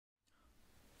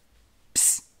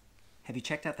Have you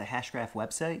checked out the Hashgraph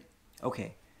website?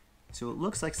 Okay, so it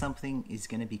looks like something is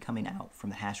going to be coming out from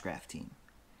the Hashgraph team.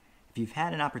 If you've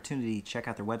had an opportunity to check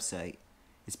out their website,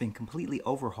 it's been completely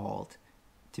overhauled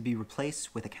to be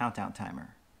replaced with a countdown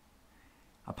timer.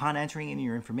 Upon entering in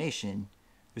your information,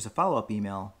 there's a follow-up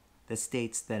email that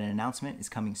states that an announcement is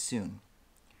coming soon.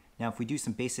 Now, if we do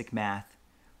some basic math,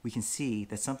 we can see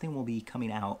that something will be coming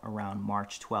out around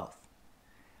March 12th.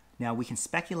 Now, we can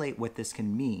speculate what this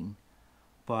can mean,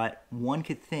 but one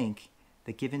could think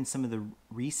that given some of the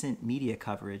recent media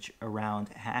coverage around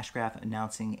Hashgraph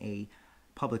announcing a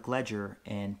public ledger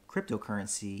and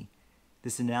cryptocurrency,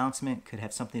 this announcement could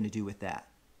have something to do with that.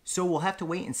 So we'll have to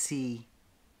wait and see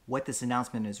what this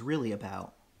announcement is really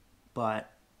about,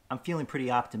 but I'm feeling pretty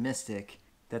optimistic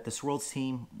that the Swirlds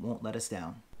team won't let us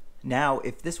down. Now,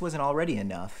 if this wasn't already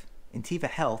enough, Intiva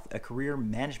Health, a career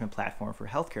management platform for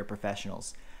healthcare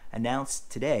professionals, announced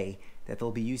today that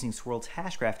they'll be using Swirlds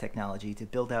Hashgraph technology to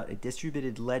build out a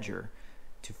distributed ledger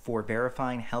for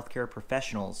verifying healthcare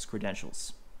professionals'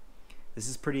 credentials. This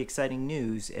is pretty exciting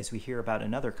news as we hear about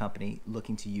another company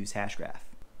looking to use Hashgraph.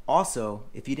 Also,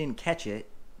 if you didn't catch it,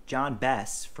 John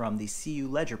Bess from the CU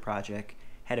Ledger project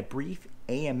had a brief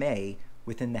AMA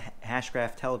within the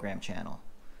Hashgraph Telegram channel.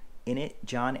 In it,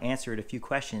 John answered a few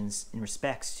questions in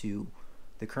respects to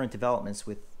the current developments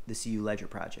with the CU Ledger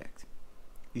project.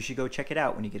 You should go check it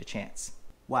out when you get a chance.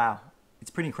 Wow, it's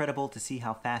pretty incredible to see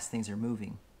how fast things are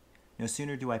moving. No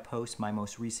sooner do I post my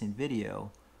most recent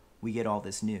video, we get all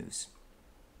this news.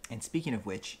 And speaking of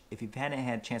which, if you hadn't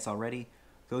had a chance already,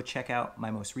 go check out my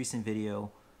most recent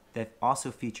video that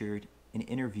also featured an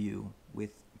interview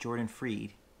with Jordan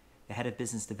Freed, the head of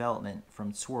business development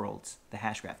from Swirlds, the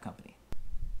Hashgraph company.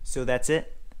 So that's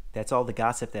it. That's all the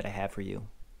gossip that I have for you.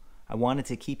 I wanted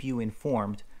to keep you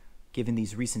informed given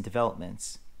these recent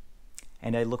developments,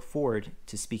 and I look forward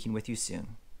to speaking with you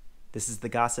soon. This is the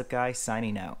Gossip Guy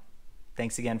signing out.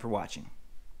 Thanks again for watching.